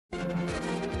And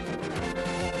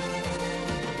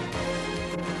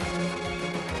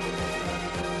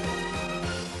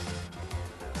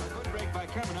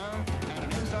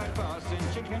an inside pass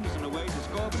sent Chick Henderson away to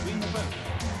score between the posts.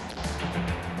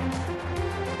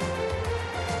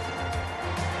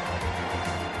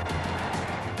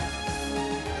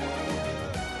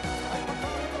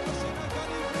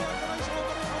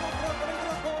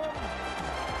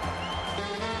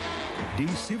 Die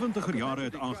 70er jare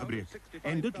het aangebreek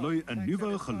en dit lui 'n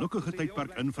nuwe gelukkige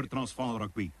tydperk in vir Transvaal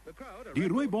Rugby. Die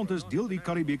Rooibontes deel die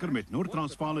Curriebeeker met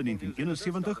Noord-Transvaal in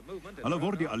 1971. Hulle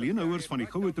word die alleenhouers van die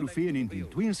goue trofee in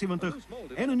 1972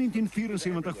 en in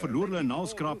 1974 verloor hulle 'n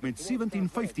naalskraap met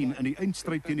 17-15 in die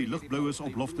eindstryd teen die Ligbloues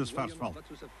op Loftus Versveld.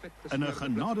 In 'n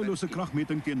genadeloose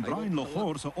kragmeting teen Brian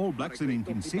Lahore se All Blacks in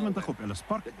 1970 op Ellis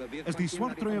Park is die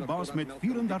swarttruie baas met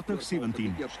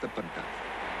 34-17.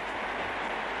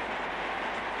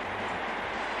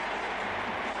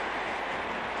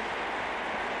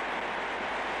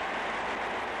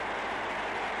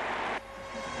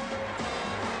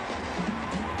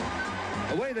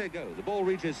 Away they go. The ball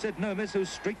reaches Sid Nomis, who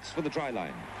streaks for the try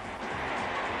line.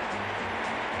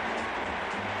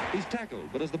 He's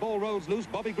tackled, but as the ball rolls loose,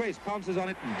 Bobby Grace pounces on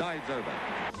it and dives over.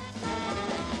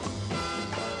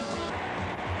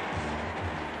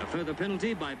 A further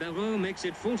penalty by Barrow makes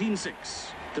it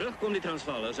 14-6. Terug komt die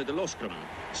Transvaalers uit de loskrum.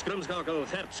 Scrumschakel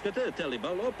Gert Schutte tel die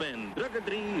bal op en drukke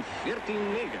 3,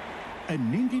 14-9.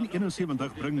 In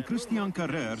 1971 bring Christian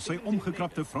Carrère sy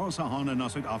omgekrapte Franse hane na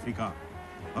Suid-Afrika.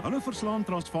 Hulle verslaan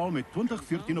Transvaal met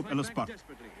 20-14 op Ellis Park.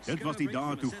 Dit was die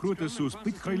dae toe grootes soos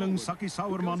Piet Greiling, Sakkie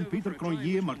Sauerman, Pieter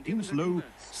Cronje, Martiens Lou,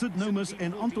 Sid Nomis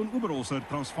en Anton Oberholzer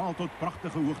Transvaal tot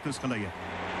pragtige hoogtes gelei het.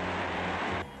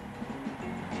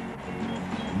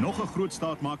 Nog 'n groot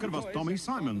staatmaker was Tommy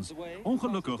Simons,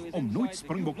 ongelukkig om nooit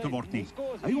Springbok te word nie.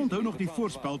 Hy onthou nog die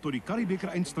voorspel tot die Curriebeeker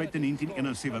eindstryd in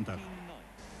 1971.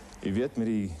 Jy weet, met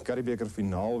die Curriebeeker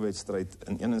finaalwedstryd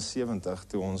in 71,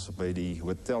 toe ons by die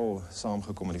hotel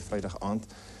saamgekom in die Vrydag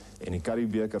aand, en die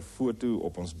Curriebeeker foto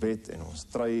op ons bed en ons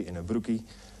trui en 'n broekie,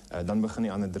 dan begin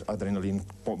die adrenalien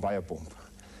baie pomp.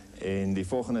 En die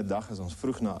volgende dag is ons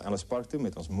vroeg na Ellis Park toe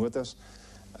met ons motors.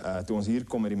 Toe ons hier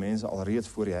kom, het die mense al reeds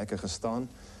voor die hekke gestaan.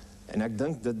 En ek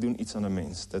dink dit doen iets aan 'n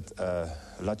mens. Dit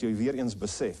laat jou weer eens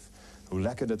besef hoe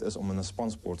lekker dit is om in 'n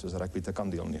spansport soos rugby te kan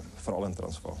deelneem, veral in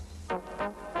Transvaal.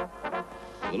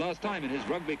 For the last time in his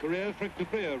rugby career, Frick du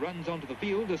Preez runs onto the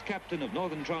field as captain of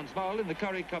Northern Transvaal in the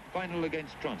Currie Cup final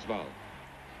against Transvaal.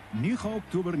 9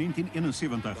 Oktober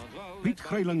 1971. Piet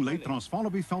Greiling lei Transvaal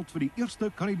op die veld vir die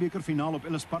eerste Curriebeeker finaal op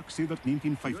Ellis Park sedert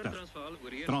 1950.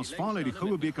 Transvaal het die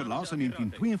goue beker laas in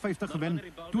 1952 gewen,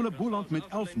 toe hulle Boland met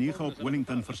 11-9 op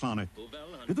Wellington verslaan het.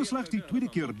 Dit is slegs die tweede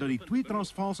keer dat die twee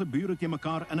Transvaalse bure teen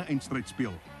mekaar in 'n eindstryd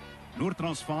speel.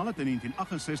 Noord-Transvaal het in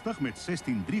 1968 met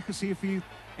 16-3 geseëvier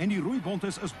en die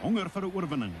Rooibontes is honger vir 'n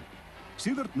oorwinning.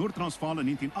 Sedert Noord-Transvaal in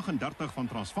 1938 van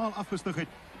Transvaal afgestig het,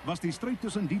 was die stryd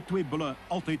tussen die twee bulle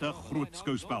altyd 'n groot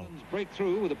skouspel. Break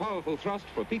through with a powerful thrust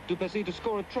for Piet du Plessis to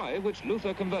score a try, which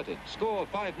Luther converted. Score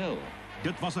 5-0.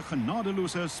 Dit was 'n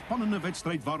genadeloose, spannende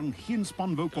wedstryd waarin geen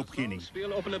span wou opgee nie.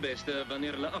 Speel op hulle beste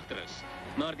wanneer hulle agter is.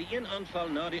 Maar die een aanval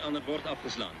na die ander word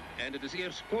afgeslaan. En dit is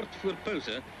eers kort voor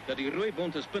pauze dat die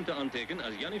Rooibontes punte aanteken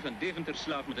as Jannie van Deventer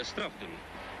slaag met 'n strafdoel.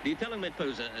 Die telling met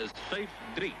pauze is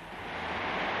 5-3.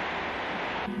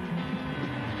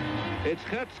 It's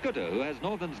Gert Schutte who has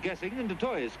Northern's guessing, and de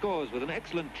Toy scores with an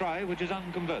excellent try which is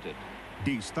unconverted.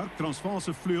 Die sterk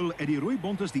Transvaalse vleuel het die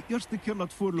Rooibontes die eerste keer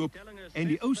laat voorloop en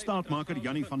die ou staatmaker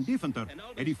Jannie van Deventer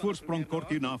het die voorsprong kort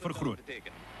hierna vergroot.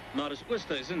 Maar as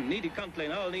Oosthuizen nie die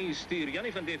kantlyn haal nie, stuur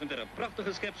Jannie van Deventer 'n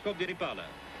pragtige skepskop deur die pale.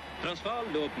 Transvaal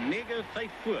loop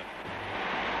 9-5 voor.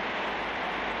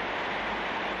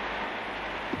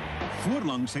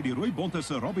 Voorlangs het die Rooibontes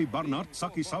se Robbie Barnard,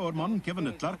 Sakkie Sauerman, Kevin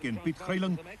de Klerk en Piet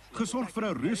Greiling gesorg vir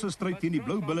 'n reuse stryd teen die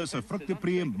Blou Bulle se Frick du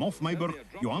Preez, Moff Meiburg,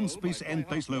 Johan Spies en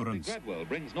Thys Lourens. Gradwell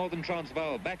brings Northern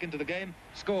Transvaal back into the game.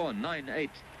 Score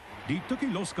 9-8. Die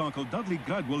tukkie loskakel Dudley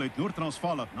Gradwell het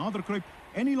Noord-Transvaal laat naderkruip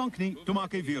en nie lank nie, toe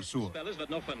maak hy weer so. Spelers wat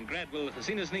nog van Gradwell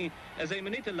gesien is nie, is hy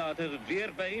minute later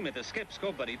weer by met 'n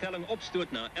skepskop wat die telling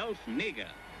opstoot na 11-9.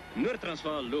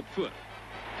 Noord-Transvaal loop voor.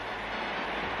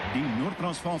 Die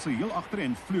Noord-Transvaalse heel agter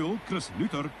en vleuel Chris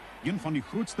Luther, een van die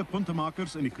grootste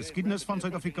puntemakers in die geskiedenis van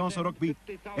Suid-Afrikaanse rugby,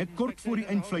 het kort voor die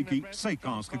eindvletjie sy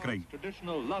kans gekry.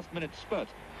 Traditional last-minute spurt,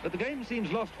 but the game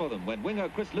seems lost for them when winger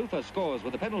Chris Luther scores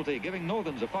with a penalty, giving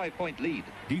Northerns a 5-point lead.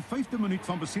 Die 5de minuut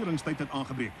van beseringstyd het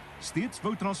aangebreek. Steeds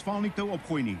wou Transvaal nie tou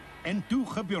opgooi nie. En toe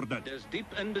gebeur dit. Dis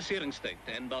diep in beseringstyd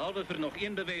en behalwe vir nog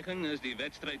een beweging is die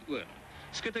wedstryd oor.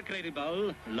 Schutte kry die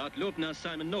bal, laat loop na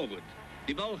Simon Norwood.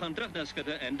 Die bal gaan terug naar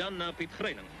Skutte en dan naar Piet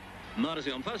Greiling. Maar as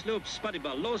hy hom vasloop, spat die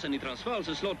bal los en die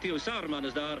Transvaalse slot Jaar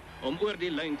is daar om oor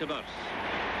die lyn te bars.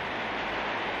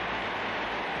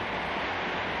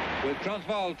 With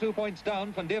Transvaal 2 points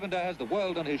down, Van Deventer has the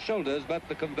world on his shoulders, but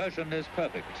the conversion is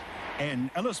perfect. En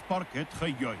Ellis Park het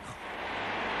gejuich.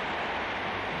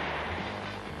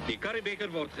 Die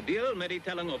Currybeker wordt gedeel met die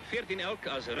telling op 14-11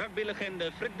 als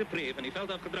rugbylegende Frik de Pre van die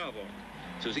veld afgedraaid wordt.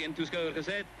 Zoals een toeschouwer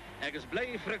gezegd, ik is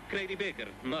blij Frik krijgt die beker,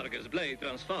 maar ik is blij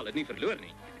Transvaal het niet verloor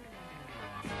nie.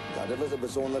 Ja, dit was 'n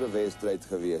besondere wedstryd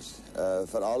geweest.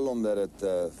 Veral omdat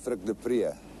het Frik de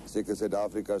Pre, seker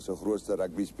Suid-Afrika se grootste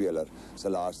rugbyspeler, se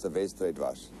laaste wedstryd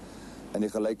was. En die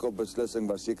gelykop beslissing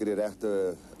was seker die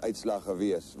regte uitslag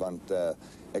geweest, want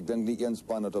ek dink nie een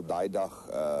span het op daai dag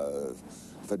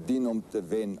verdien om te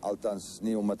wen, althans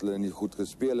nie omdat hulle nie goed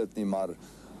gespeel het nie, maar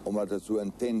omdat dit so 'n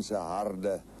intense,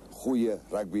 harde, goeie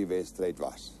rugbywedstryd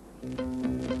was.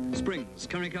 Spring's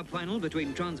Currie Cup final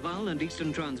between Transvaal and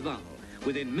Eastern Transvaal.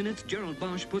 Within minutes, Gerald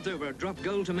Bosch puts over a drop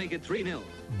goal to make it 3-0.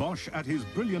 Bosch at his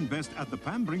brilliant best at the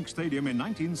Pambrink Stadium in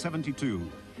 1972.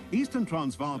 Eastern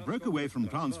Transvaal broke away from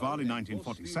Transvaal in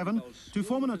 1947 to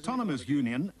form an autonomous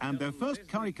union, and their first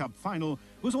Currie Cup final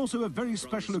was also a very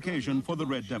special occasion for the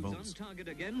Red Devils. On target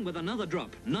again with another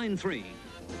drop, 9-3.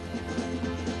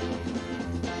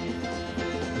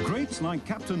 Greats like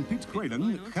Captain Piet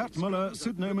Greiling, Gert Muller,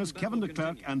 Sid Nomus, Kevin de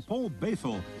Klerk and Paul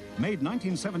Bethel made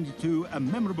 1972 a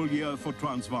memorable year for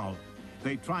Transvaal.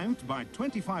 They triumphed by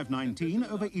 25-19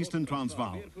 over Eastern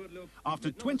Transvaal.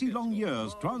 After 20 long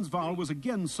years, Transvaal was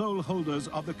again sole holders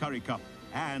of the Currie Cup,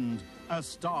 and a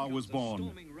star was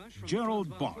born,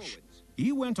 Gerald Bosch.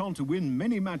 He went on to win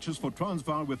many matches for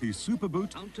Transvaal with his super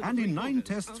boot, and in 9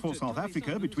 tests for South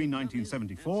Africa between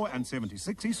 1974 and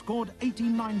 76, he scored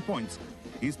 89 points.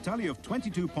 His tally of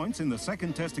 22 points in the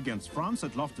second test against France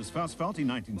at Loftus-Versfeld in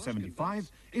 1975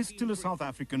 is still a South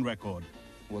African record.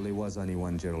 Well, there was only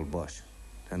one Gerald Bosch,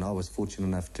 and I was fortunate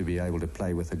enough to be able to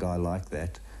play with a guy like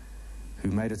that, who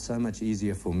made it so much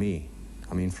easier for me.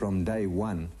 I mean, from day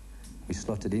one, we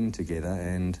slotted in together,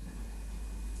 and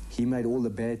he made all the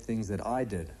bad things that I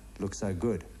did look so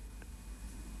good.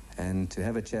 And to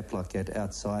have a chap like that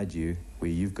outside you,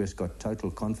 where you've just got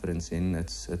total confidence in,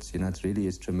 it's really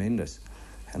is tremendous.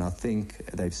 And I think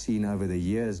they've seen over the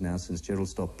years now, since Gerald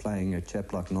stopped playing, a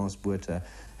chap like Naas Botha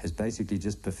has basically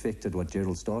just perfected what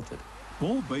Gerald started.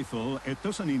 Paul Bethel het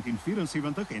tussen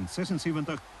 1974 en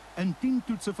 76 in 10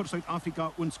 toetse vir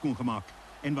Suid-Afrika oonskoon gemaak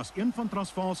en was een van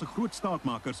Transvaal se groot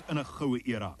staatmakers in 'n goue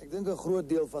era. Ek dink 'n groot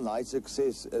deel van daai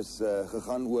sukses is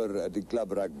gegaan oor die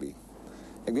klub rugby.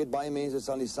 Ek weet baie mense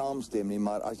sal nie saamstem nie,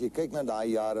 maar as jy kyk na daai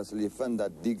jare sal jy vind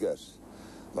dat Diggers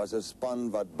was 'n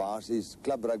span wat basies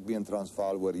klub rugby in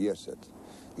Transvaal oorheers het.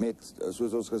 Met,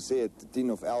 soos ons gesê het,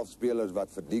 10 of 11 spelers wat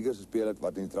vir Diggers gespeel het,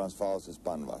 wat in die Transvaalse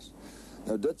span was.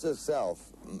 Nou dit self,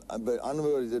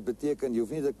 anderwoorde, dit beteken, jy hoef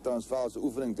nie die Transvaalse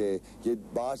oefening te hê, jy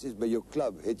basies by jou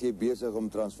klub, het jy besig om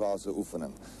Transvaalse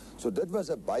oefening. So dit was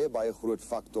 'n baie groot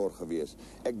faktor geweest.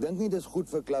 Ek dink nie dis goed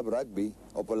vir klub rugby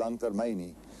op 'n lang termyn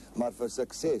nie, maar vir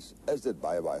sukses is dit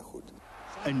baie goed.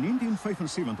 In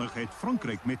 1975 het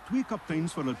Frankryk met 2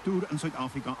 kapteins vir hulle toer in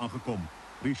Suid-Afrika aangekom,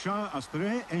 Richard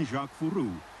Astre en Jacques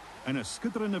Fouroux. In 'n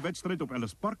skitterende wedstryd op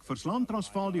Ellis Park verslaan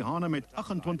Transvaal die Hane met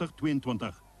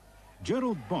 28-22.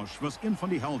 Gerald Bosch was een van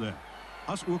die helde,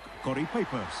 as ook Corrie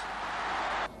Papers.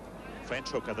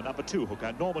 French hooker, the number 2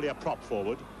 hooker, normally a prop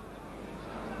forward.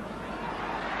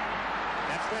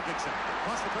 That's Fredrickson,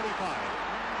 across the 25.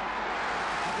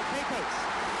 And the Papers.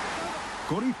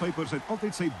 Corrie Papers het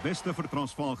altyd sy beste vir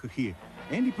Transvaal gegee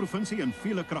en die provinsie in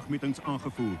vele kragmetings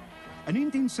aangevoer. In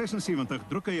 1976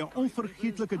 druk hy 'n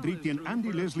onvergeetlike 3 teen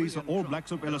Andy Leslie se All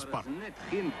Blacks op Ellis Park. Net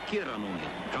geen keer aan hom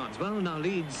nie. Transvaal now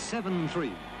leads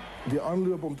 7-3. Die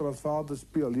aanloop om Transvaal te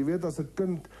speel. Jy weet, as 'n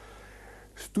kind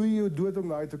stoei jou dood om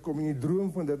daai te kom en jy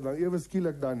droom van dit, dan ewe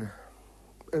skielik dan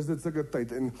is dit sulke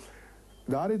tyd. En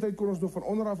daardie tyd kon ons nog van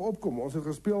onderaf opkom. Ons het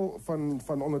gespeel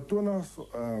van onder 20's,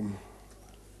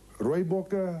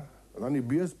 Rooibokke, dan die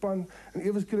B-span en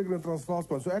ewe skielik in 'n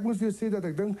Transvaalspan. So ek moet vir jou sê dat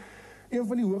ek dink een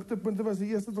van die hoogtepunte was die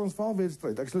eerste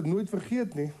Transvaal-wedstryd. Ek sal dit nooit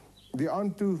vergeet nie. Die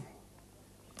aand toe,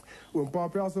 oom Pa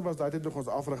Pelse was daai tyd nog ons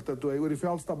afrigter, toe hy oor die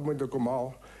veld stap met 'n kom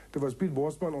haal. Toe was Piet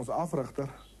Bosman ons afrigter.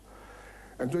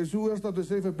 En toe hy so oorstap, toe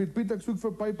sê vir Piet, ek soek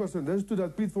vir Papers, en dis toe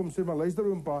dat Piet vir hom sê, maar luister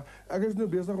oom Pa, ek is nou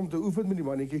besig om te oefen met die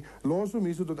mannetjie, los hom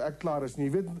hier so tot ek klaar is nie.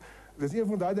 Jy weet, dis een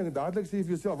van daai dinge, dadelik sê jy vir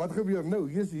jouself, wat gebeur nou?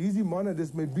 Hier is die man en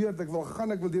dis my beurt, ek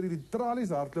wil deur die tralies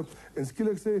hardloop, en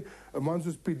skielik sê 'n man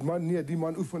soos Piet, man nee, die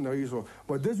man oefen nou hierso.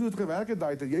 Maar dis hoe het gewerk het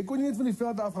daai tyd. Jy kon nie net van die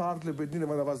veld af hardloop het nie,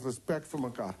 want daar was respek vir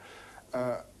mekaar.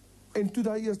 En toe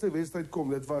daai eerste wedstryd kom,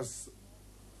 dit was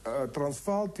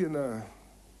Transvaal teen 'n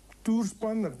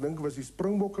toerspan, ek dink was die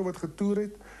Springbokke wat getoer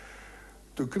het.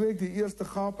 Toe kry ek die eerste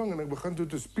gaping en ek begin toe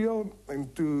te speel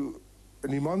en toe in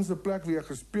die man se plek wie ek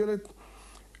gespeel het,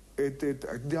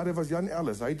 dit was Jan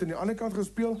Ellis. Hy het aan die ander kant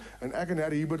gespeel en ek en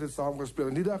Harry Hubert het saam gespeel.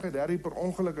 En die dag het Harry per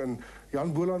ongeluk in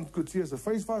Jan Boland Coetzee se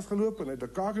vuis vasgeloop en hy het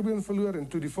 'n kakebeen verloor en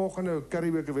toe die volgende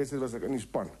Curriebeeker wedstryd was ek in die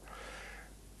span.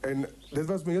 En dit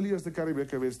was my heel eerste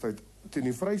Curriebeeker wedstryd teen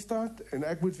die Vrystaat en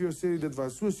ek moet vir jou sê dit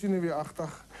was so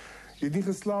senuweeagtig. Jy het nie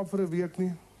geslaap vir 'n week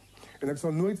nie. En ek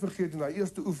sal nooit vergeet in daai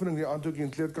eerste oefening die aand toe ek in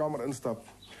die kleedkamer instap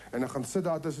en ek gaan sit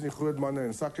daar tussen die groot manne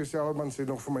en Sakkie Selman sê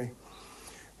nog vir my: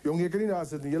 "Jong, jy kan nie daar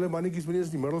sit nie. Julle mannetjies moet eers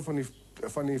in die middel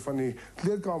van die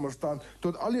kleedkamer staan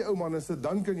tot al die ou manne sit,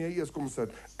 dan kan jy eers kom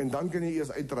sit en dan kan jy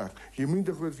eers uittrek. Jy moet nie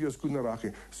te groot vir jou skoene raak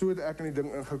nie." So het ek in die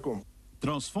ding ingekom.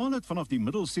 Transvaal het vanaf die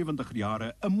middel 70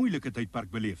 jare 'n moeilike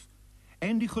tydperk beleef.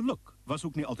 En die geluk was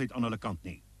ook nie altyd aan hulle kant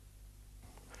nie.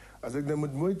 As ek nou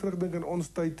moet mooi terugdink aan ons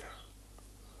tyd,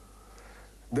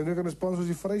 dink ek aan 'n span soos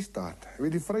die Vrystaat. Jy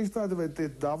weet die Vrystaat,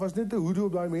 daar was net 'n hoede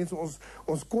op daai mense.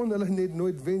 Ons kon hulle net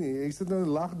nooit wen nie. Jy sit nou en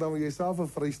lag dan jy self 'n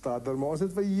Vrystaater, maar ons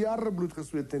het vir jare bloed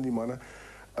gesweet teen die manne.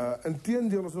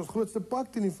 Inteendeel, ons grootste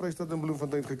pak teen die Vrystaat in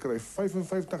Bloemfontein gekry,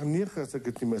 55-9 as ek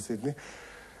dit nie mis het nie.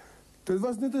 Dit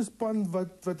was net 'n span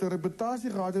wat 'n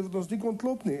reputasie gehad het wat ons nie kon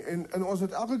klop nie. En ons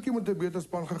het elke keer met 'n beter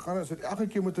span gegaan en ons het elke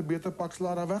keer met 'n beter pak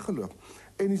slaag daar weggeloop.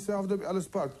 En dieselfde op Ellis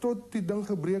Park, tot die ding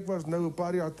gebreek was nou 'n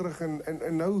paar jaar terug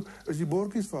en nou is die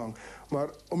bordjies verhang. Maar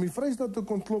om die Vrystaat te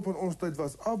kon klop in ons tyd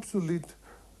was absoluut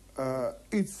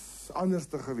iets anders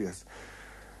te gewees.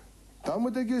 Dan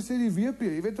moet ek jou sê die WP,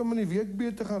 jy weet om in die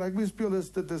WP te gaan rugby speel,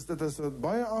 dit is 'n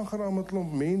baie aangename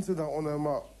klomp mense daaronder,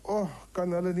 maar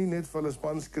kan hulle nie net vir hulle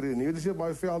span skree nie. Jy weet as jy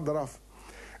baie veld draf.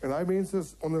 En daai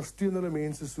mense ondersteun hulle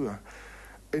mense so.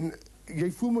 En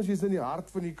jy voel mos jy's in die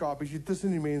hart van die Kaap, jy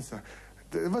tussen die mense.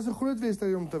 Dit was 'n groot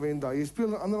wedstryd om te wen daar. Jy speel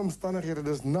in ander omstandighede,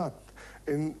 dis nat.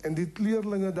 En die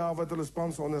leerlinge daar wat hulle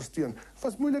span se ondersteun.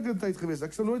 Was moeilike tyd geweest.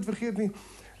 Ek sal nooit vergeet nie.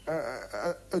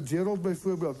 Gerald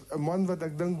byvoorbeeld, 'n man wat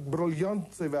ek dink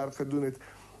briljant sy werk gedoen het.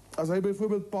 As hy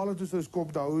byvoorbeeld pale toe sy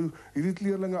skop daar, hoe hierdie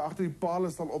leerlinge agter die pale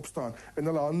sal opstaan en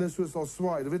hulle hande so sal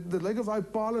swaai. Dit lyk of daai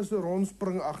pale so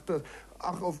rondspring agter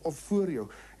of voor jou.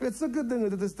 Jy weet sulke dinge,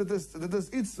 dit is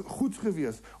iets goeds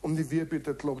gewees om die WP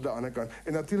te klop daan die ander kant.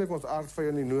 En natuurlik ons aardvye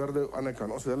in die noorde aan die ander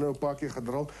kant. Ons het hulle 'n paar keer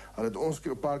gedril, hulle het ons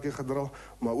 'n paar keer gedril,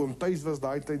 maar oom Thuis was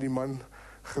daai tyd die man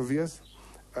gewees.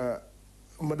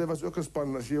 Maar dit was ook 'n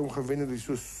span, as jy hom gewen het, die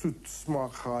so soet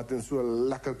smaak gehad en so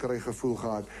lekker kry gevoel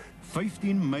gehad.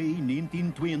 15 Mei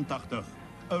 1982.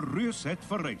 'n reus het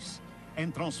verrys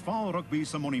en Transvaal Rugby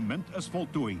se monument is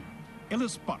voltooi.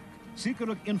 Ellis Park,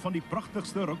 sekerlik een van die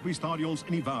pragtigste rugbystadions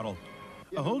in die wêreld.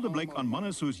 'n Huldeblyk aan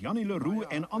manne soos Jannie Leroux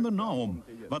en ander na hom,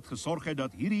 wat gesorg het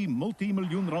dat hierdie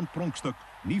multimiljoen rand pronkstuk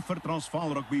nie vir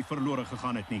Transvaal Rugby verlore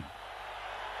gegaan het nie.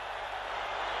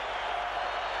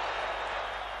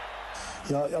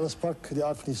 Ja, Ellis Park, die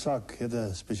aard van die saak, het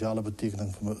 'n spesiale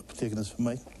betekenis vir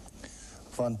my.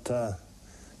 Want toe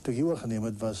ek hier oorgeneem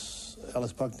het, was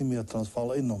Ellis Park nie meer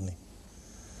Transvaal eiendom nie.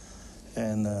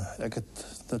 En ek het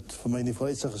dit vir my nie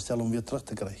vooruitsig gestel om weer terug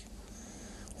te kry.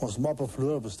 Ons mappe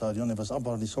verloor op die stadion, hy was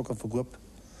amper aan die sokke verkoop.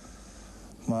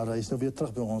 Maar hy is nou weer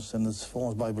terug by ons en dit is vir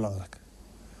ons baie belangrik.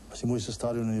 Het is die mooiste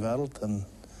stadion in die wêreld en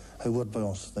hy hoort by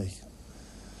ons.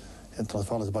 En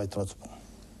Transvaal is baie trots op hom.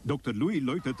 Dr. Louis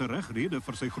Luit het 'n reg rede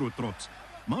vir sy groot trots.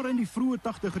 Maar in die vroeë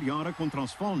 80er jare kon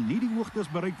Transvaal nie die hoogtes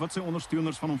bereik wat sy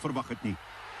ondersteuners van hom verwag het nie.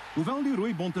 Hoewel die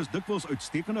Rooibontes dikwels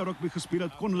uitstekende rugby gespeel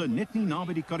het, kon hulle net nie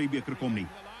naby die Curriebeeker kom nie.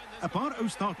 'n Paar ou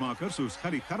staatmakers soos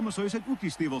Gerry Germeshuis het ook die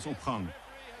stewels opgehang.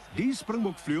 Die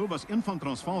Springbokvleuel was een van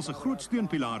Transvaal se groot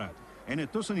steunpilare en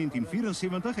het tussen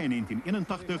 1974 en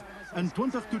 1981 in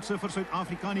 20 toetse vir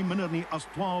Suid-Afrika nie minder nie as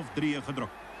 12 drieë gedruk.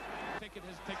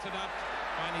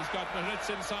 And he's got Maritz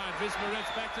inside. This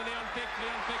Maritz back to Leon Pick.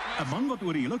 'n man wat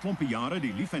oor die hele klompie jare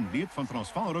die lief en leed van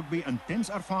Transvaal Rugby intens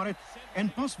ervaar het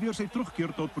en pas weer sy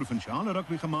terugkeer tot provinsiale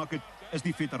rugby gemaak het, is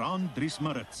die veteraan Dries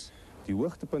Maritz. Die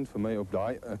hoogtepunt vir my op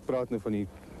daai, ek praat nou van die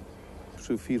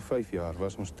so 4-5 jaar,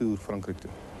 was ons toer Frankryk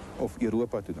toe. Of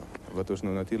Europa toe dan. Wat ons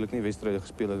nou natuurlik nie wedstryde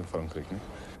gespeel het in Frankryk nie.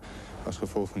 As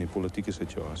gevolg van die politieke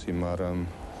situasie, maar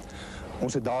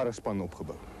ons het daar 'n span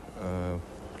opgebou.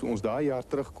 Toe ons daai jaar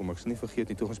terugkom, ek sal nie vergeet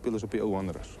nie, toe gaan speel ons op die ou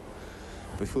Wanderers.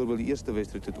 Byvoorbeeld die eerste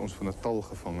wedstryd het ons van Natal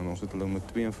gevang en ons het hulle met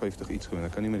 52 iets gewen.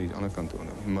 Ek kan nie met die ander kant toe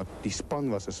nie, maar die span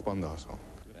was 'n span daarso.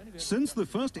 Since the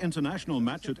first international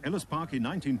match at Ellis Park in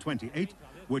 1928,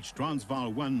 which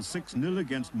Transvaal won 6-0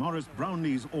 against Morris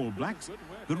Brownlee's All Blacks,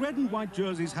 the red and white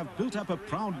jerseys have built up a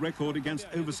proud record against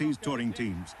overseas touring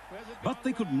teams. But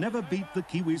they could never beat the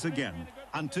Kiwis again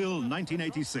until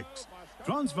 1986.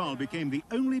 Transvaal became the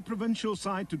only provincial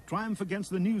side to triumph against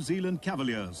the New Zealand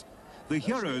Cavaliers. The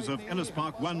heroes of Ellis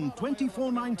Park won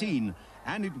 24-19,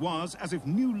 and it was as if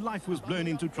new life was blown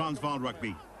into Transvaal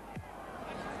rugby.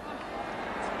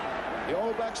 Die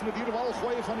All Blacks met hier wel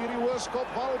gooien van hierdie hoërskop.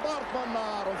 Val Bartman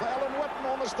naar of Ellen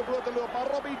Whitten onderste boot te loop. Maar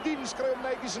Robbie Dean skreeu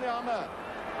netjies in die hande.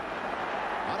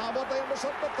 Maar dan wordt hij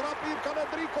besit betrap. Hier kan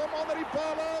het 3 komen onder die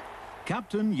palen.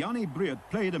 Captain Jannie Breed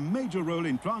played a major role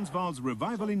in Transvaal's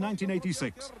revival in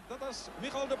 1986. Dat is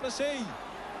Michael de Plessis.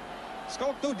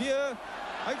 Skalk toe die.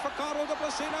 Uit van Karel de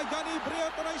Plessis naar Jannie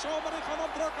Breed. En hij is om en hij gaat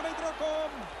opdruk en hij druk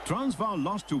om. Transvaal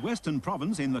lost to Western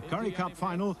Province in the Currie Cup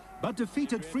final, but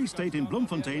defeated Free State in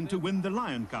Bloemfontein to win the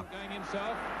Lion Cup. Going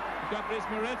himself. He's got Rhys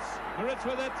Moritz. Moritz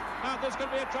with it. Now this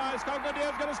could be a try. Skalk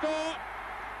is going to score.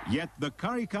 Yet the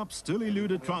Currie Cup still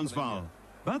eluded Transvaal.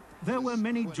 But there were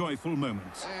many joyful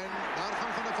moments. En daar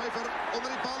gaan Van der Vyver onder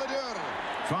die palen deur.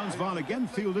 Transvaal again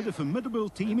fielded a formidable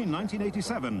team in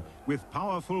 1987, with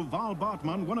powerful Val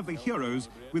Bartman, one of the heroes,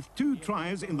 with 2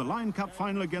 tries in the Lion Cup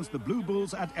final against the Blue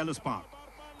Bulls at Ellis Park.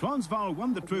 Transvaal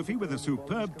won the trophy with a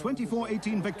superb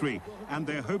 24-18 victory, and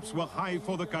their hopes were high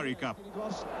for the Currie Cup.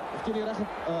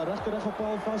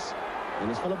 En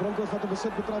as hulle Broncos wat 'n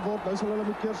besit betrap word, nou sal hulle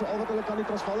moet keer so al wat hulle kan die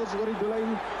Transvaalers oor die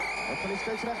doellyn. Wat gaan die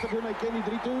skeieregter doen? Hy ken die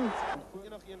 3-2.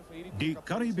 Die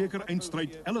Currie beker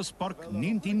eindstryd Ellis Park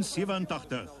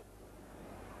 1987.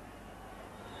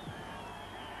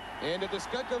 En dit is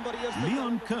Kirkham wat die eerste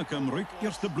Leon Kirkham ruik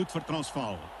eerste bloed vir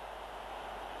Transvaal.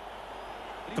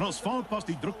 Transvaal pas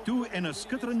die druk toe en 'n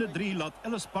skitterende 3 laat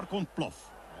Ellis Park ontplof.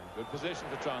 Good position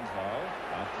for Transvaal.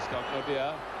 After Scott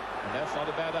Beer. And that's not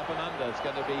a bad up and under. It's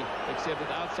going to be accepted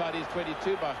outside his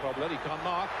 22 by Grobler. He can't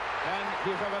mark. And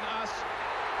he's got an us.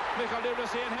 Michael de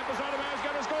Plessis and Hempels Rodemeyer is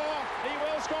going to score. He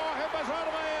will score. Hempels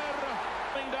Rodemeyer.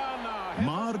 Coming down now.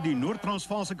 Maar die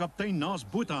Noord-Transvaalse kaptein Naas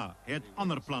Botha het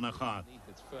ander planne gehad.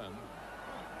 It's firm.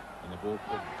 And the ball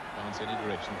could bounce any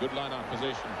direction. Good line-out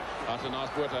position. Out to Naas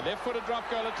Botha. Left-footed drop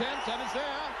goal attempt. And it's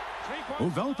there.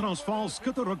 Hoewel Transvaal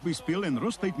skitter rugby speel en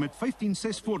rustyd met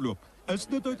 15-6 voorloop, is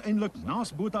dit uiteindelik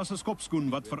Naas Botha se skopskoen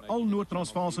wat vir al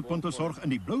Noord-Transvaal se punte sorg in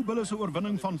die Blou Bulle se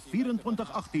oorwinning van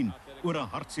 24-18 oor 'n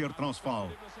hartseer Transvaal.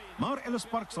 Maar Ellis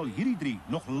Park sal hierdie 3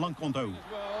 nog lank onthou.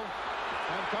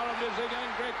 And Carl lives again,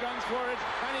 great guns for it,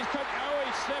 and he's took, oh,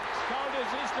 he slipped, Carl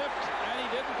lives, he slipped, and he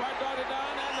didn't quite dot it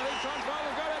down, and the Transvaal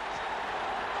has got it.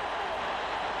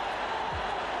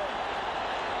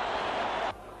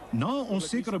 Na ons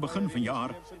sekere begin van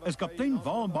jaar is kaptein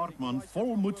Val Bartman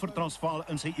vol moed vir Transvaal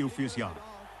in sy eeufeesjaar.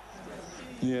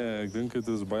 Ja, ek dink dit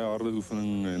is baie harde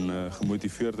oefening en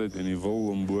gemotiveerdheid en die wil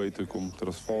om bo uit te kom.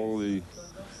 Transvaal die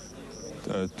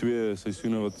 2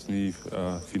 seisoene wat in die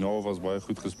finaal was baie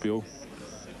goed gespeel.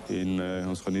 En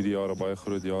ons gaan hierdie jaar 'n baie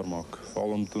groot jaar maak.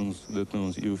 Veral omdat dit nou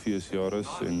ons eeufeesjaar is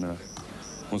en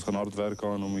ons gaan hard werk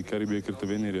aan om die Currie beker te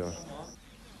wen hierdie jaar.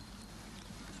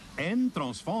 En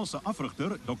Transvaalse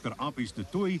afrigter, Dr. Apies de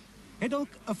Tooy, het dalk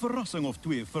 'n verrassing of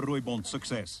 2 vir Rooibond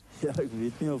sukses. Ja, ek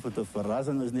weet nie of dit 'n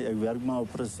verrassing is nie. Ek werk maar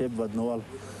op resep wat nou al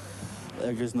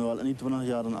ek is nou al in die 20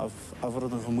 jaar in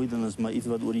afrigting gemoeid en is maar iets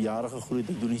wat oor die jare gegroei het.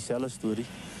 Ek doen dieselfde storie.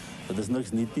 Dit is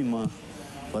niks nuut nie, maar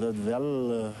wat dit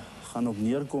wel gaan op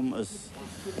neerkom is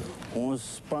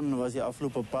ons span was die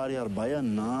afgelope paar jaar baie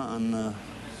na aan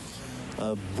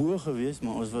bo gewees,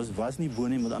 maar ons was nie bo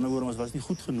nie. Met ander woorde, ons was nie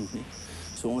goed genoeg nie.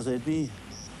 So ons het nie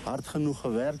hard genoeg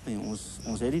gewerk nie.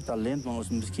 Ons het die talent, maar ons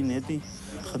miskien net nie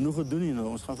genoeg gedoen nie. Nou,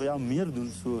 ons gaan vir jou meer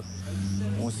doen, so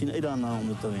ons sien uit daarna om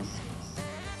dit te wen.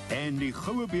 En die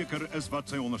goue beker is wat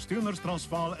sy ondersteuners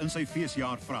Transvaal in sy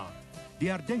feesjaar vra. Die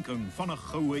herdenking van 'n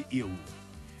goue eeu.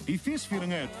 Die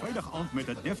feesvieringe het Vrydag aand met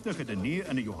 'n deftige diner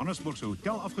in 'n Johannesburgse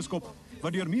hotel afgeskop,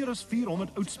 wat deur meer as 400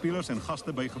 oudspelers en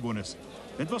gaste bygewoon is.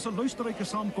 Dit was 'n luisterryke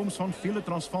saamkoms van vele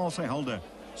Transvaalse helde,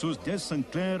 soos Des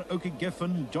Sinclair, Oukie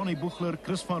Geffen, Johnny Boegler,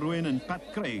 Chris van Rooyen en Pat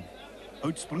Craig.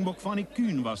 Oud-Springbok Fanny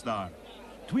Kuhn was daar.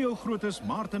 2 ou grootes,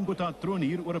 Martin Botha, troon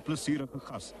hier oor 'n plesierige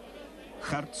gas.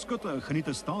 Gert Skutte geniet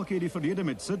 'n staaltjie die verlede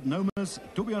met Sid Noumus,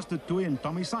 Tobias de Tooy en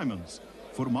Tommy Simons.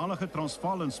 Voormalige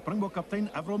Transvaal en Springbok kaptein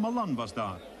Avril Malan was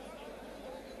daar.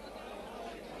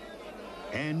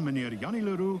 En meneer Jannie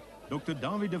Leroux, Dr.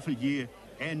 David de Villiers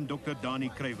en Dr. Dani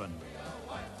Kruiven.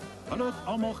 Hulle het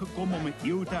almal gekom om 'n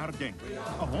eeu te herdenk.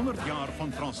 100 jaar van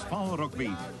Transvaal rugby.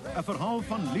 'n Verhaal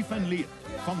van lief en leed,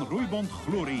 van Rooibond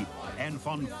glorie en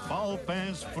van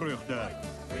Vaalpens vreugde.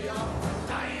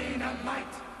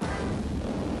 Dynamite!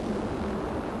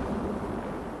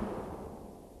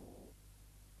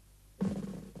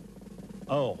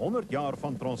 'n 100 jaar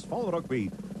van Transvaal rugby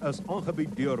is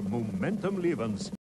aangebied deur Momentum Lewens.